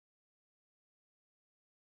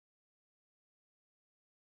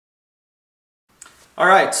All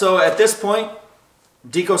right, so at this point,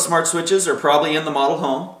 Deako smart switches are probably in the model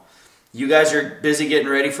home. You guys are busy getting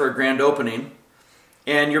ready for a grand opening,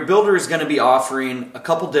 and your builder is going to be offering a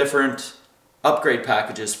couple different upgrade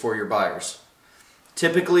packages for your buyers.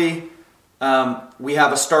 Typically, we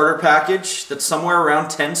have a starter package that's somewhere around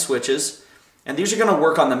 10 switches, and these are going to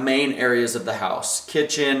work on the main areas of the house: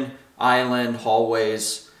 kitchen, island,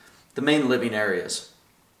 hallways, the main living areas.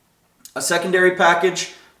 A secondary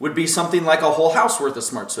package would be something like a whole house worth of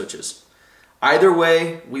smart switches. Either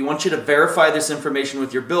way, we want you to verify this information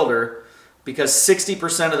with your builder, because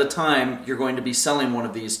 60% of the time you're going to be selling one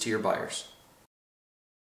of these to your buyers.